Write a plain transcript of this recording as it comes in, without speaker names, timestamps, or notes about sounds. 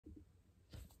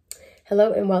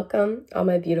Hello and welcome, all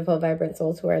my beautiful, vibrant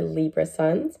souls who are Libra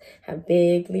suns, have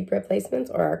big Libra placements,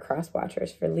 or are cross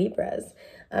watchers for Libras.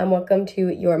 Welcome to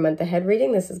your month ahead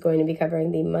reading. This is going to be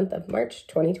covering the month of March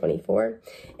 2024.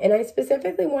 And I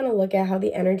specifically want to look at how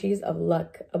the energies of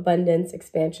luck, abundance,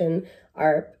 expansion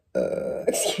are, going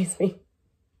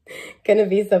to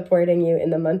be supporting you in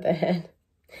the month ahead.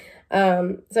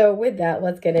 So with that,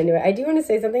 let's get into it. I do want to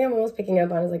say something I'm almost picking up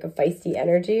on is like a feisty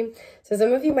energy. So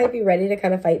some of you might be ready to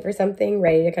kind of fight for something,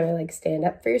 ready to kind of like stand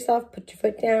up for yourself, put your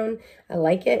foot down. I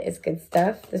like it. It's good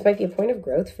stuff. This might be a point of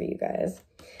growth for you guys.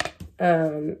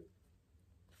 They're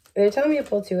telling me to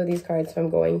pull 2 of these cards, so I'm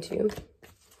going to.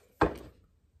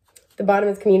 The bottom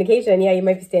is communication. Yeah, you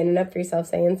might be standing up for yourself,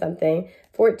 saying something.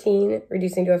 14,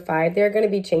 reducing to a 5. There are going to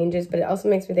be changes, but it also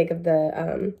makes me think of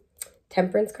the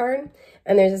Temperance card.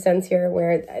 And there's a sense here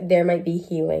where there might be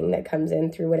healing that comes in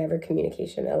through whatever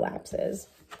communication elapses.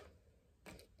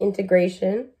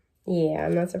 Integration. Yeah,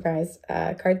 I'm not surprised.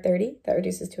 Card 30, that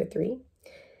reduces to a 3.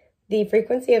 The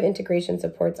frequency of integration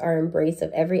supports our embrace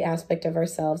of every aspect of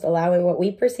ourselves, allowing what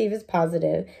we perceive as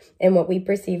positive and what we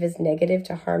perceive as negative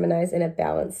to harmonize in a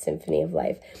balanced symphony of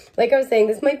life. Like I was saying,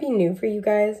 this might be new for you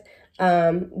guys.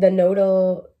 The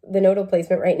nodal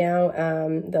placement right now,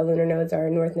 the lunar nodes are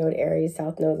North Node Aries,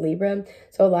 South Node Libra.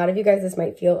 So a lot of you guys, this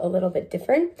might feel a little bit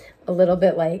different, a little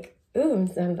bit like, ooh,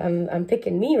 I'm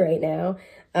picking me right now.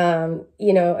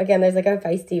 You know, again, there's like a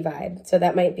feisty vibe. So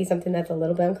that might be something that's a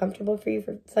little bit uncomfortable for you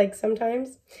for like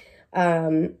sometimes.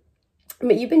 But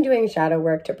you've been doing shadow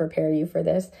work to prepare you for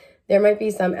this. There might be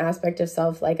some aspect of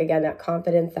self, like again, that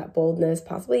confidence, that boldness,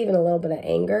 possibly even a little bit of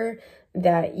anger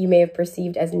that you may have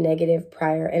perceived as negative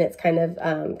prior. And it's kind of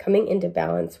coming into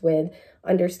balance with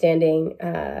understanding,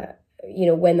 you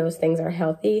know, when those things are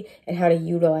healthy and how to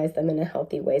utilize them in a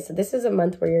healthy way. So this is a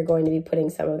month where you're going to be putting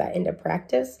some of that into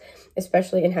practice,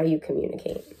 especially in how you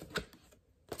communicate.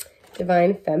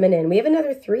 Divine Feminine. We have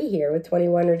another 3 here with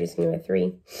 21 reducing to a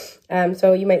 3.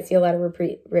 So you might see a lot of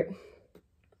repeating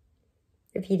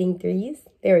 3s.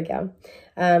 There we go.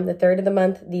 The 3rd of the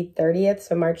month, the 30th.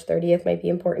 So March 30th might be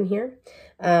important here.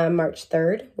 March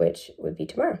 3rd, which would be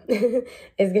tomorrow,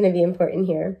 is going to be important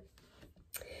here.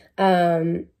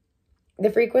 The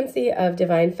frequency of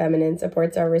Divine Feminine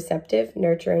supports our receptive,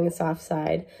 nurturing, soft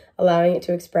side, allowing it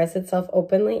to express itself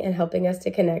openly and helping us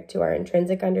to connect to our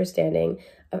intrinsic understanding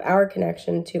of our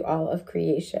connection to all of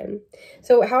creation.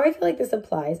 So how I feel like this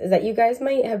applies is that you guys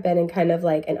might have been in kind of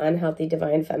like an unhealthy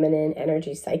Divine Feminine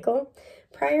energy cycle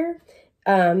prior,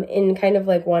 in kind of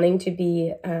like wanting to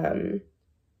be,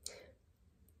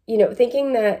 you know,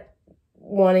 thinking that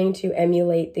wanting to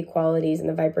emulate the qualities and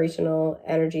the vibrational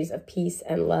energies of peace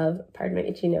and love, pardon my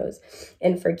itchy nose,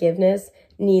 and forgiveness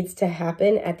needs to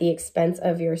happen at the expense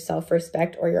of your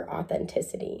self-respect or your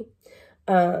authenticity.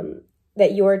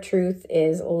 That your truth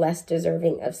is less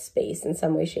deserving of space in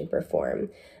some way, shape, or form.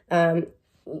 I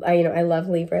love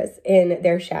Libras in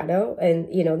their shadow,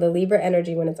 and, you know, the Libra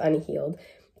energy when it's unhealed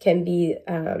can be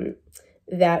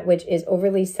that which is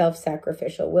overly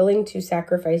self-sacrificial, willing to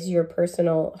sacrifice your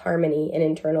personal harmony and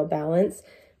internal balance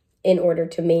in order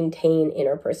to maintain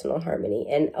interpersonal harmony.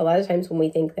 And a lot of times when we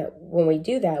think that, when we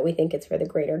do that, we think it's for the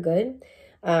greater good.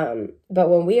 But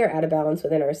when we are out of balance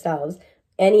within ourselves,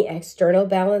 any external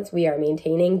balance we are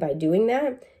maintaining by doing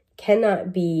that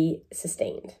cannot be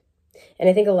sustained. And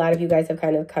I think a lot of you guys have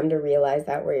kind of come to realize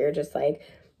that, where you're just like,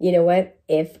 you know what,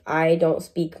 if I don't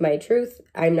speak my truth,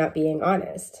 I'm not being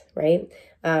honest, right?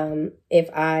 If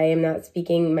I am not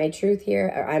speaking my truth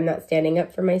here, or I'm not standing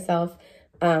up for myself,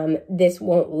 this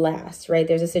won't last, right?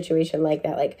 There's a situation like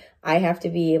that. Like, I have to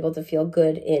be able to feel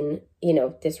good in, you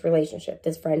know, this relationship,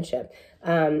 this friendship,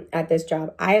 at this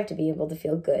job. I have to be able to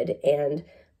feel good and,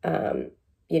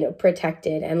 you know,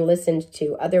 protected and listened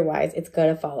to. Otherwise, it's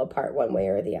going to fall apart one way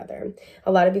or the other.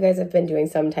 A lot of you guys have been doing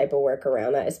some type of work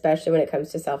around that, especially when it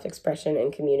comes to self-expression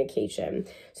and communication.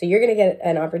 So you're going to get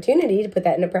an opportunity to put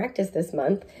that into practice this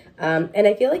month. And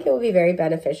I feel like it will be very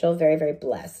beneficial, very, very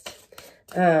blessed.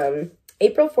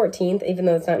 April 14th, even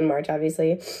though it's not in March,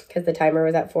 obviously, because the timer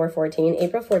was at 4:14,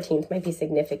 April 14th might be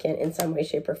significant in some way,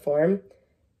 shape, or form.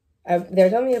 They're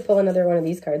telling me to pull another one of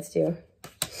these cards too.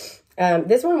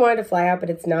 This one wanted to fly out, but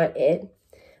it's not it.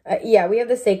 Yeah, we have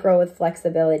the sacral with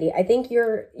flexibility. I think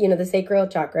the sacral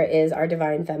chakra is our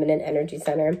Divine Feminine energy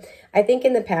center. I think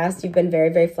in the past, you've been very,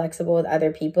 very flexible with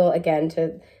other people, again,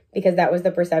 because that was the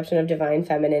perception of Divine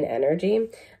Feminine energy.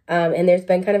 And there's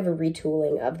been kind of a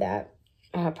retooling of that.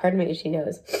 Pardon me, she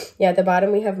knows. Yeah, at the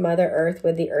bottom we have Mother Earth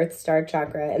with the Earth Star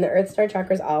Chakra. And the Earth Star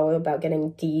Chakra is all about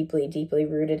getting deeply, deeply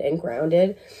rooted and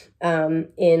grounded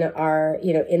in our,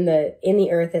 in the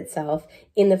earth itself,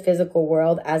 in the physical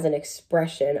world as an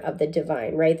expression of the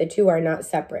divine, right? The two are not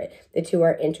separate. The two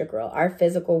are integral. Our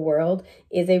physical world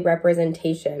is a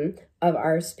representation of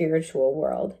our spiritual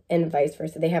world and vice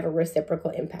versa. They have a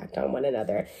reciprocal impact on one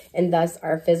another. And thus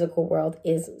our physical world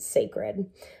is sacred.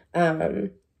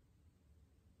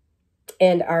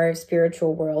 And our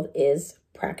spiritual world is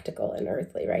practical and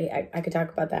earthly, right? I could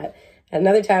talk about that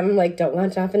another time. I'm like, don't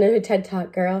launch off into a TED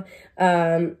Talk, girl.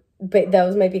 But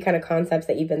those might be kind of concepts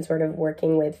that you've been sort of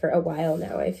working with for a while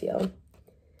now, I feel.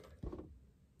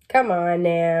 Come on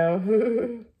now.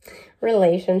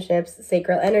 Relationships,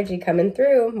 sacral energy coming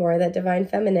through, more of that divine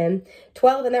feminine.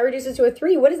 12, and that reduces to a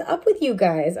 3. What is up with you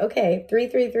guys? Okay, 3,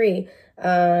 3, 3.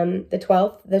 The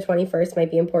 12th, the 21st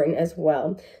might be important as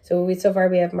well. So far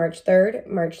we have March 3rd,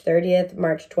 March 30th,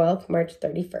 March 12th, March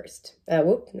 31st.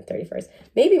 Not 31st.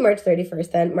 Maybe March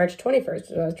 31st then, March 21st is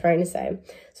what I was trying to say.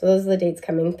 So those are the dates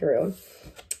coming through.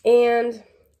 And,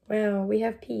 wow, we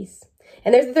have peace.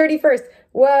 And there's the 31st.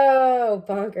 Whoa,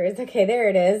 bonkers. Okay, there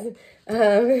it is.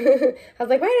 I was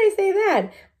like, why did I say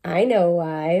that? I know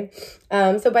why.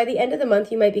 So by the end of the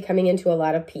month, you might be coming into a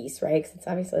lot of peace, right?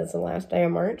 Because it's the last day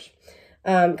of March.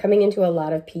 Coming into a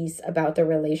lot of peace about the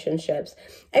relationships.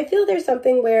 I feel there's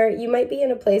something where you might be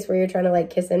in a place where you're trying to like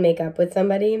kiss and make up with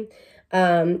somebody.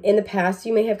 In the past,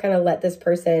 you may have kind of let this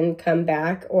person come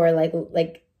back or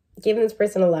like given this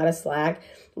person a lot of slack,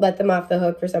 let them off the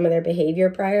hook for some of their behavior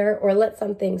prior, or let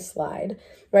something slide,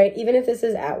 right? Even if this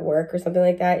is at work or something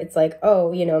like that, it's like,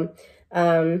 oh,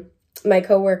 my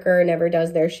coworker never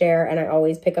does their share and I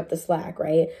always pick up the slack,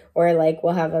 right? Or like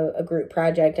we'll have a group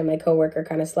project and my coworker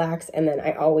kind of slacks and then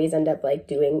I always end up like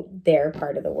doing their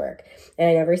part of the work and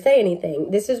I never say anything.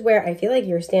 This is where I feel like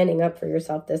you're standing up for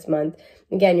yourself this month.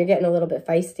 Again, you're getting a little bit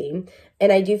feisty.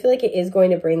 And I do feel like it is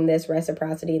going to bring this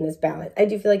reciprocity and this balance. I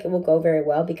do feel like it will go very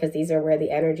well because these are where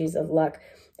the energies of luck,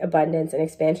 abundance, and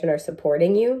expansion are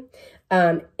supporting you.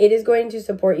 It is going to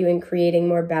support you in creating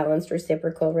more balanced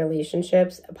reciprocal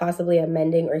relationships, possibly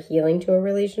amending or healing to a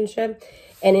relationship.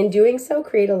 And in doing so,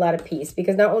 create a lot of peace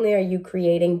because not only are you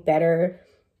creating better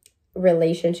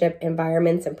relationship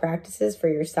environments and practices for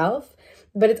yourself,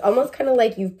 but it's almost kind of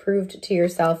like you've proved to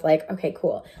yourself like, okay,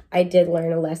 cool, I did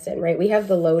learn a lesson, right? We have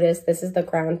the lotus, this is the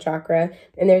crown chakra,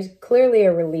 and there's clearly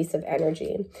a release of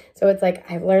energy. So it's like,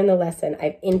 I've learned the lesson,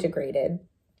 I've integrated.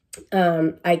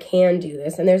 I can do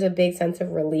this. And there's a big sense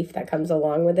of relief that comes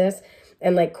along with this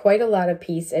and like quite a lot of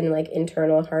peace and like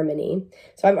internal harmony.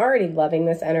 So I'm already loving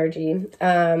this energy.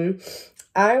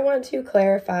 I want to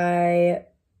clarify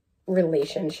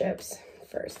relationships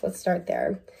first. Let's start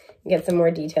there and get some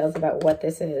more details about what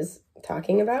this is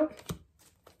talking about.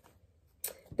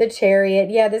 The Chariot.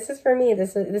 Yeah, this is for me.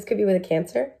 This could be with a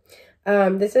Cancer.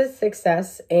 This is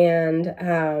success and,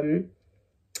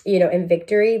 and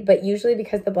victory, but usually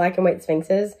because the black and white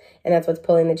sphinxes, and that's what's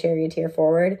pulling the charioteer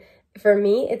forward. For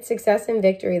me, it's success and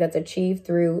victory that's achieved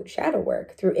through shadow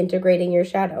work, through integrating your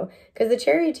shadow. Because the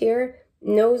charioteer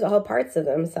knows all parts of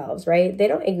themselves, right? They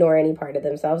don't ignore any part of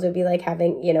themselves. It'd be like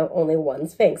having, only one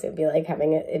sphinx. It'd be like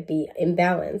having it be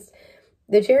imbalanced.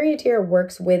 The charioteer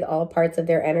works with all parts of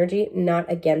their energy, not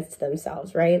against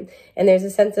themselves, right? And there's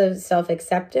a sense of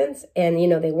self-acceptance and,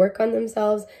 they work on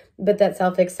themselves, but that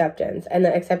self-acceptance and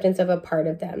the acceptance of a part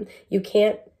of them. You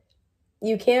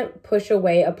can't push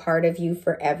away a part of you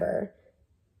forever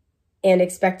and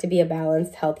expect to be a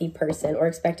balanced, healthy person or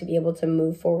expect to be able to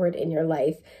move forward in your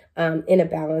life in a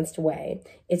balanced way.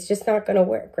 It's just not going to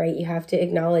work, right? You have to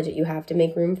acknowledge it. You have to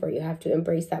make room for it. You have to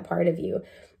embrace that part of you.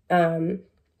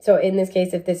 So in this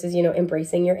case, if this is,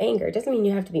 embracing your anger, it doesn't mean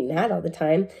you have to be mad all the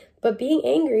time, but being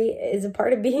angry is a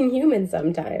part of being human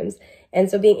sometimes. And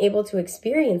so being able to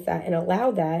experience that and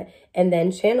allow that and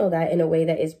then channel that in a way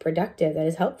that is productive, that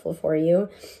is helpful for you,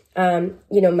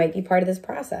 might be part of this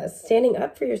process. Standing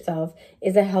up for yourself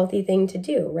is a healthy thing to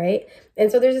do, right?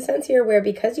 And so there's a sense here where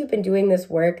because you've been doing this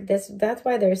work, that's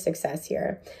why there's success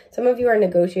here. Some of you are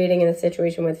negotiating in a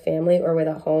situation with family or with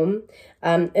a home,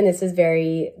 and this is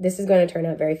going to turn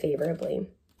out very favorably.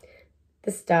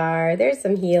 The Star, there's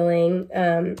some healing.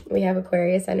 We have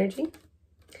Aquarius energy.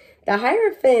 The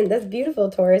Hierophant, that's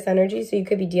beautiful Taurus energy. So you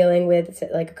could be dealing with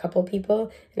like a couple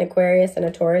people, an Aquarius and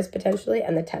a Taurus potentially,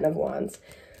 and the 10 of Wands.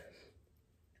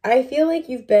 I feel like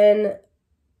you've been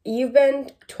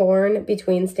torn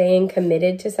between staying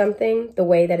committed to something the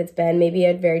way that it's been, maybe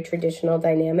a very traditional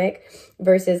dynamic,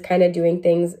 versus kind of doing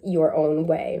things your own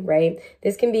way, right?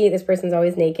 This can be, this person's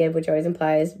always naked, which always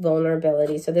implies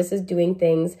vulnerability. So this is doing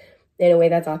things in a way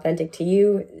that's authentic to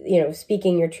you. You know,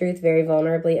 speaking your truth very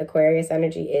vulnerably. Aquarius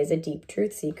energy is a deep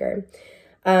truth seeker.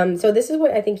 So this is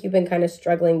what I think you've been kind of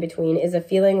struggling between, is a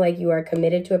feeling like you are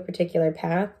committed to a particular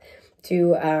path,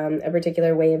 to a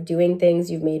particular way of doing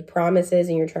things. You've made promises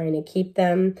and you're trying to keep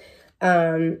them,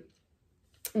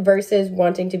 versus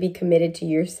wanting to be committed to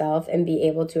yourself and be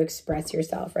able to express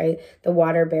yourself, right? The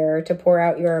water bearer, to pour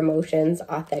out your emotions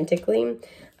authentically,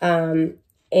 and,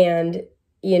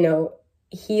 you know,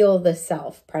 heal the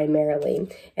self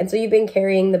primarily. And so you've been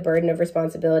carrying the burden of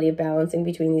responsibility of balancing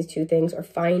between these two things, or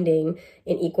finding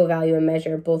in equal value and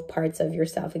measure both parts of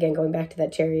yourself. Again, going back to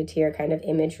that charioteer kind of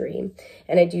imagery.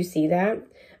 And I do see that.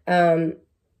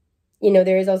 You know,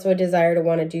 there is also a desire to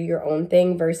want to do your own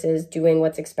thing versus doing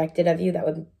what's expected of you that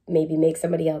would maybe make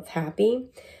somebody else happy.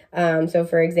 So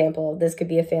for example, this could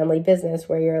be a family business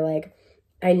where you're like,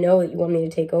 I know that you want me to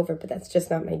take over, but that's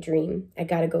just not my dream. I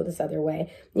got to go this other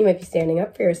way. You might be standing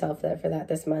up for yourself for that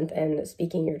this month and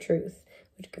speaking your truth,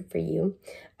 which is good for you.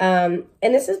 And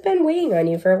this has been weighing on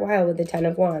you for a while with the 10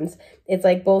 of Wands. It's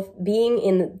like both being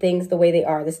in things the way they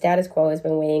are, the status quo has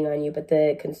been weighing on you, but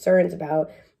the concerns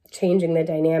about changing the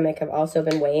dynamic have also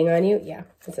been weighing on you. Yeah,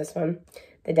 it's this one,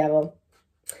 the devil.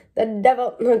 The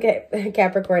devil. Okay,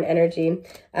 Capricorn energy.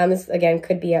 This, again,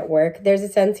 could be at work. There's a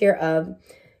sense here of,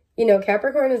 you know,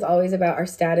 Capricorn is always about our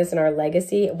status and our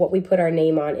legacy, what we put our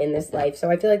name on in this life.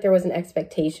 So I feel like there was an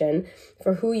expectation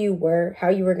for who you were, how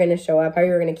you were going to show up, how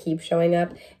you were going to keep showing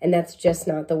up. And that's just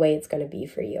not the way it's going to be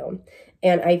for you.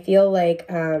 And I feel like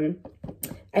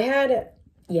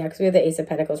yeah, because we have the Ace of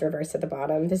Pentacles reversed at the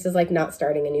bottom. This is like not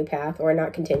starting a new path or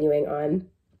not continuing on.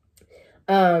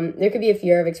 There could be a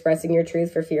fear of expressing your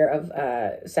truth for fear of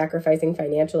sacrificing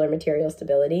financial or material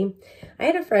stability. I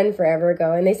had a friend forever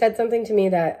ago, and they said something to me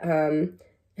that, and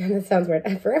that sounds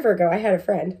weird. Forever ago, I had a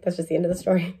friend. That's just the end of the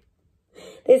story.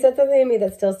 They said something to me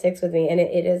that still sticks with me, and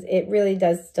it really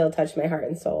does still touch my heart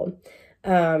and soul.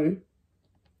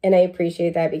 And I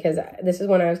appreciate that, because this is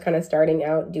when I was kind of starting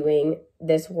out doing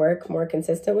this work more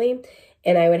consistently.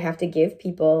 And I would have to give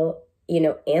people, you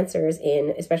know, answers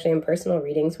especially in personal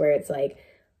readings, where it's like,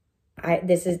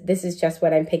 this is just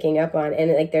what I'm picking up on.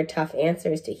 And like, they're tough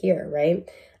answers to hear. Right.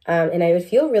 And I would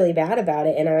feel really bad about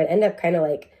it. And I would end up kind of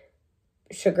like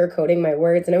sugarcoating my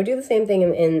words. And I would do the same thing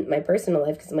in my personal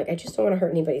life, because I'm like, I just don't want to hurt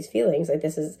anybody's feelings. Like,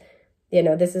 this is, you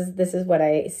know, this is what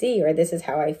I see, or this is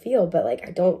how I feel, but like,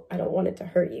 I don't want it to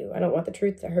hurt you. I don't want the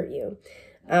truth to hurt you.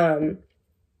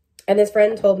 And this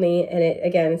friend told me, and it,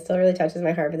 again, still really touches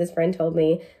my heart, but this friend told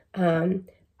me,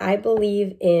 I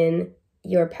believe in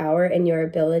your power and your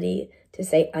ability to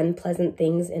say unpleasant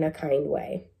things in a kind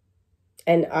way.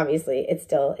 And obviously it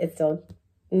still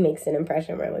makes an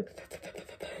impression where I'm like,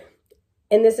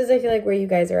 and this is, I feel like, where you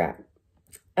guys are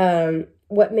at.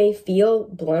 What may feel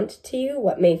blunt to you,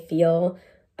 what may feel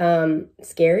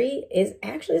scary, is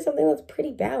actually something that's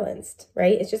pretty balanced,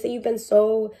 right? It's just that you've been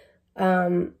so,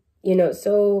 you know,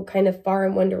 so kind of far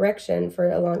in one direction for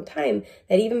a long time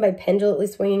that even by pendulally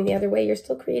swinging the other way, you're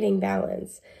still creating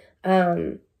balance.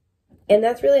 And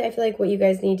that's really, I feel like, what you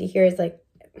guys need to hear is like,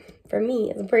 for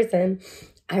me as a person,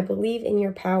 I believe in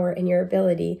your power and your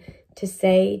ability to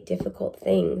say difficult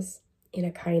things in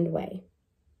a kind way.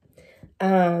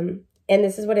 And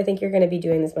this is what I think you're going to be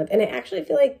doing this month. And I actually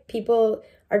feel like people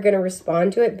are going to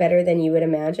respond to it better than you would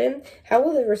imagine. How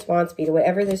will the response be to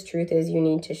whatever this truth is you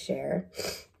need to share?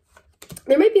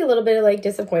 There might be a little bit of like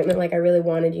disappointment. Like, I really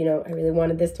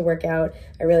wanted this to work out.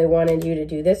 I really wanted you to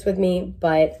do this with me,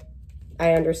 but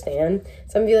I understand.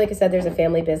 Some of you, like I said, there's a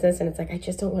family business and it's like, I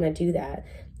just don't want to do that.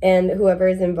 And whoever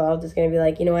is involved is going to be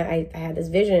like, you know what, I had this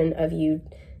vision of you,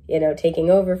 you know, taking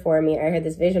over for me. I had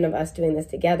this vision of us doing this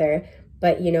together,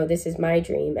 but, you know, this is my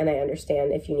dream, and I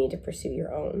understand if you need to pursue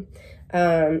your own.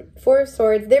 Four of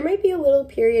Swords, there might be a little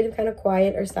period of kind of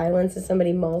quiet or silence as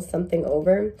somebody mulls something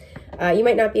over. You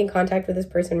might not be in contact with this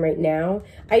person right now.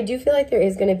 I do feel like there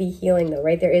is going to be healing though,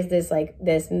 right? There is this like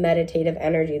this meditative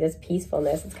energy, this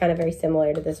peacefulness. It's kind of very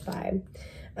similar to this vibe.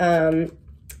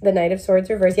 The Knight of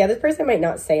Swords reverse. Yeah, this person might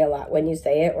not say a lot when you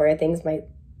say it, or things might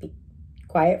be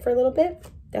quiet for a little bit.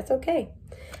 That's okay.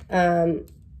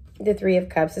 The Three of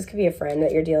Cups, this could be a friend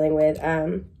that you're dealing with.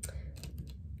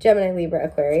 Gemini, Libra,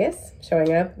 Aquarius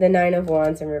showing up. The Nine of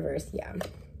Wands in reverse. Yeah.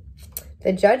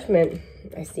 The Judgment,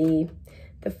 I see.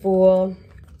 The Fool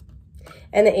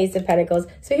and the Ace of Pentacles.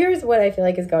 So here's what I feel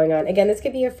like is going on. Again, this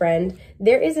could be a friend.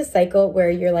 There is a cycle where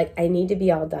you're like, I need to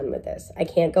be all done with this. I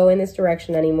can't go in this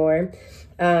direction anymore.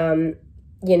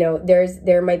 you know,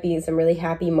 there might be some really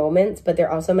happy moments, but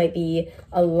there also might be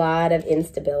a lot of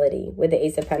instability with the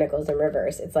Ace of Pentacles in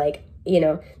reverse. It's like, you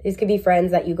know, these could be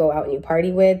friends that you go out and you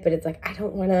party with, but it's like, I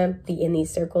don't want to be in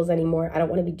these circles anymore. I don't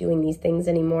want to be doing these things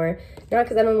anymore. Not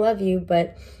because I don't love you,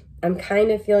 but I'm kind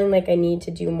of feeling like I need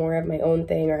to do more of my own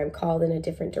thing, or I'm called in a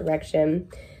different direction.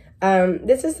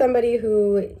 This is somebody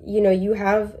who, you know, you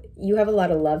have a lot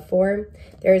of love for.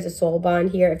 There is a soul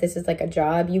bond here. If this is like a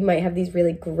job, you might have these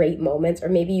really great moments, or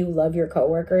maybe you love your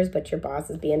coworkers, but your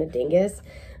boss is being a dingus.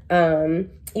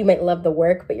 You might love the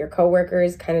work, but your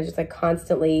coworkers kind of just like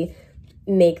constantly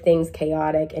make things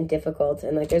chaotic and difficult.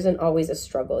 And like, there's always a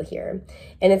struggle here.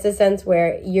 And it's a sense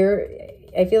where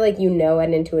I feel like, you know, at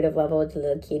an intuitive level, it's a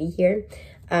little kitty here.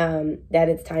 That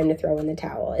it's time to throw in the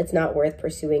towel. It's not worth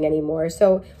pursuing anymore.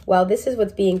 So while this is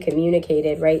what's being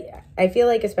communicated, right, I feel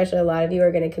like especially a lot of you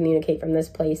are going to communicate from this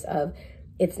place of,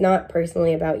 it's not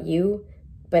personally about you,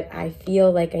 but I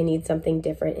feel like I need something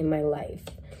different in my life.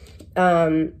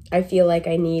 I feel like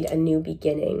I need a new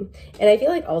beginning. And I feel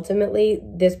like ultimately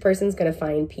this person's going to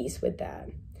find peace with that.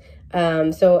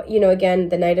 So, you know, again,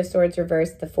 the Knight of Swords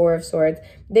reversed, the Four of Swords,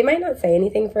 they might not say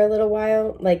anything for a little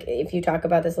while. Like if you talk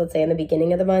about this, let's say in the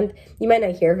beginning of the month, you might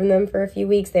not hear from them for a few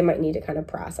weeks. They might need to kind of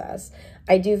process.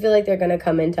 I do feel like they're going to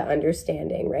come into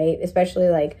understanding, right? Especially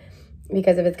like,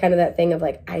 because if it's kind of that thing of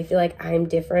like, I feel like I'm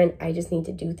different. I just need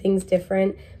to do things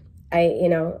different. You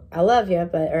know, I love you,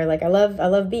 but, or like, I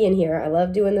love being here. I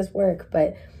love doing this work,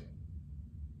 but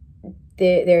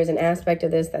there's an aspect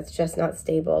of this that's just not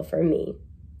stable for me.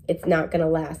 It's not going to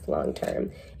last long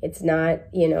term. It's not,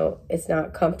 you know, it's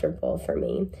not comfortable for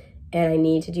me. And I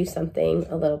need to do something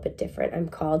a little bit different. I'm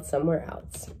called somewhere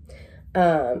else.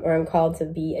 Or I'm called to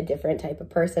be a different type of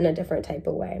person, a different type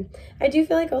of way. I do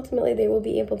feel like ultimately they will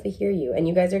be able to hear you. And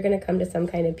you guys are going to come to some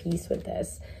kind of peace with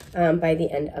this by the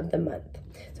end of the month.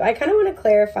 So I kind of want to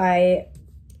clarify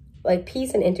like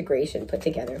peace and integration put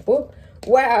together. Whoa.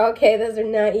 Wow. Okay. Those are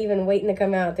not even waiting to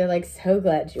come out. They're like, so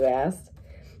glad you asked.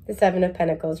 The Seven of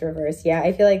Pentacles reverse. Yeah,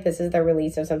 I feel like this is the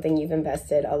release of something you've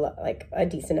invested a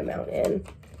decent amount in.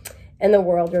 And the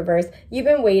World reverse. You've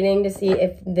been waiting to see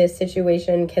if this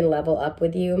situation can level up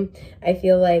with you. I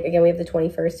feel like, again, we have the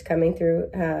 21st coming through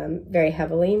very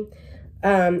heavily.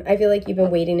 I feel like you've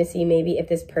been waiting to see maybe if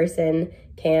this person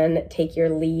can take your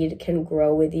lead, can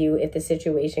grow with you, if the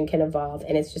situation can evolve,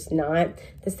 and it's just not.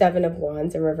 The Seven of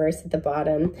Wands in reverse at the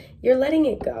bottom. You're letting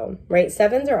it go, right?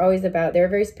 Sevens are always about, they're a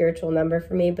very spiritual number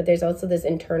for me, but there's also this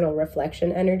internal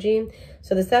reflection energy.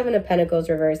 So the Seven of Pentacles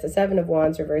reverse, the Seven of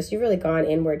Wands reverse, you've really gone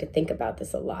inward to think about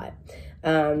this a lot.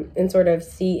 And sort of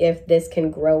see if this can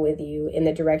grow with you in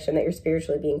the direction that you're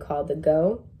spiritually being called to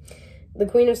go. The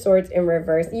Queen of Swords in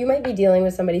reverse. You might be dealing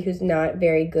with somebody who's not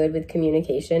very good with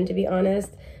communication, to be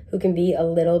honest, who can be a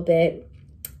little bit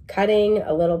cutting,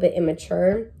 a little bit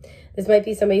immature. This might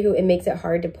be somebody who it makes it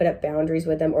hard to put up boundaries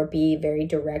with them or be very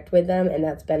direct with them, and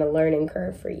that's been a learning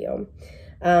curve for you.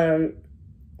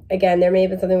 Again, there may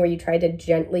have been something where you tried to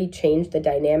gently change the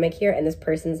dynamic here and this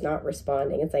person's not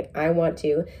responding. It's like, I want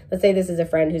to, let's say this is a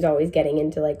friend who's always getting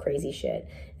into like crazy shit.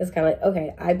 It's kind of like,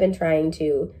 okay, I've been trying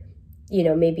to, you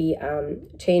know, maybe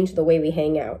change the way we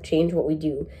hang out, change what we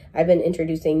do. I've been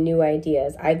introducing new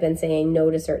ideas. I've been saying no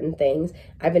to certain things.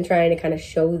 I've been trying to kind of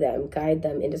show them, guide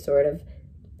them into sort of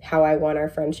how I want our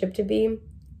friendship to be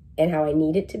and how I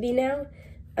need it to be now.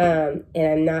 And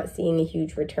I'm not seeing a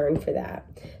huge return for that.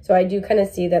 So I do kind of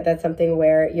see that that's something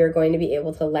where you're going to be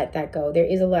able to let that go. There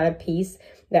is a lot of peace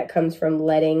that comes from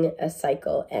letting a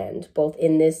cycle end, both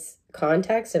in this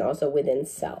context and also within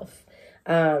self.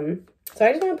 So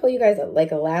I just want to pull you guys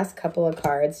like a last couple of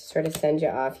cards to sort of send you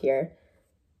off here.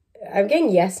 I'm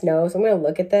getting yes, no, so I'm going to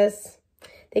look at this.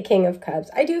 The King of Cups.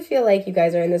 I do feel like you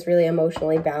guys are in this really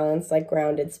emotionally balanced, like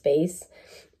grounded space.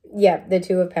 Yeah, the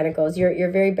Two of Pentacles.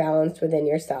 You're very balanced within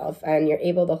yourself, and you're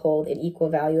able to hold in equal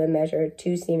value and measure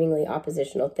two seemingly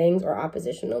oppositional things or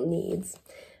oppositional needs.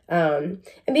 And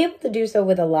be able to do so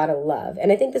with a lot of love.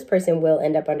 And I think this person will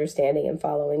end up understanding and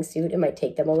following suit. It might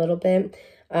take them a little bit.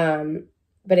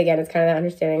 But again, it's kind of the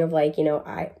understanding of like, you know,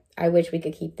 I wish we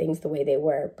could keep things the way they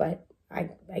were, but I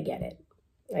get it.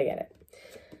 I get it.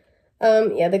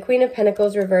 Yeah, the Queen of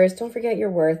Pentacles reversed. Don't forget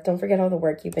your worth. Don't forget all the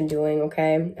work you've been doing,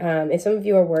 okay? If some of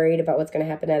you are worried about what's going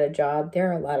to happen at a job, there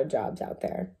are a lot of jobs out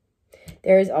there.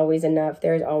 There is always enough.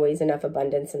 There is always enough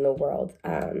abundance in the world.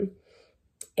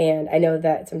 And I know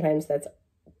that sometimes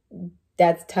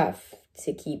that's tough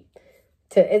to keep.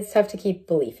 It's tough to keep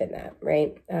belief in that,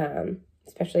 right?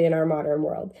 Especially in our modern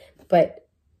world. But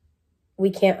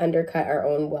we can't undercut our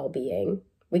own well-being.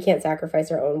 We can't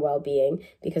sacrifice our own well-being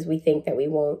because we think that we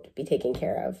won't be taken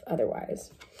care of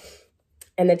otherwise.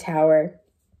 And the Tower,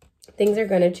 things are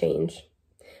going to change.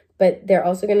 But they're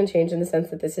also going to change in the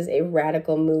sense that this is a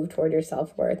radical move toward your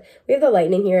self-worth. We have the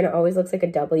lightning here, and it always looks like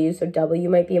a W. So W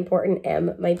might be important.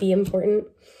 M might be important.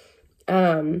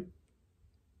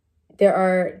 There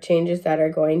are changes that are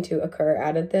going to occur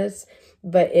out of this.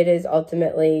 But it is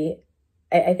ultimately,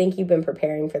 I think you've been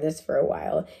preparing for this for a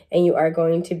while. And you are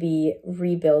going to be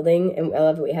rebuilding. And I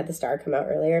love that we had the star come out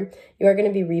earlier. You are going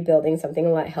to be rebuilding something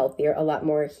a lot healthier, a lot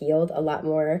more healed, a lot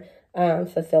more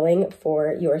fulfilling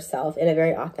for yourself in a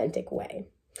very authentic way.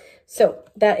 So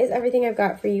that is everything I've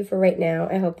got for you for right now.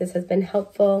 I hope this has been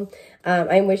helpful.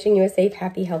 I'm wishing you a safe,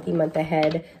 happy, healthy month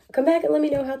ahead. Come back and let me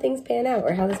know how things pan out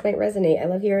or how this might resonate. I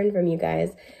love hearing from you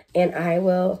guys, and I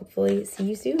will hopefully see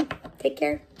you soon. Take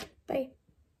care. Bye.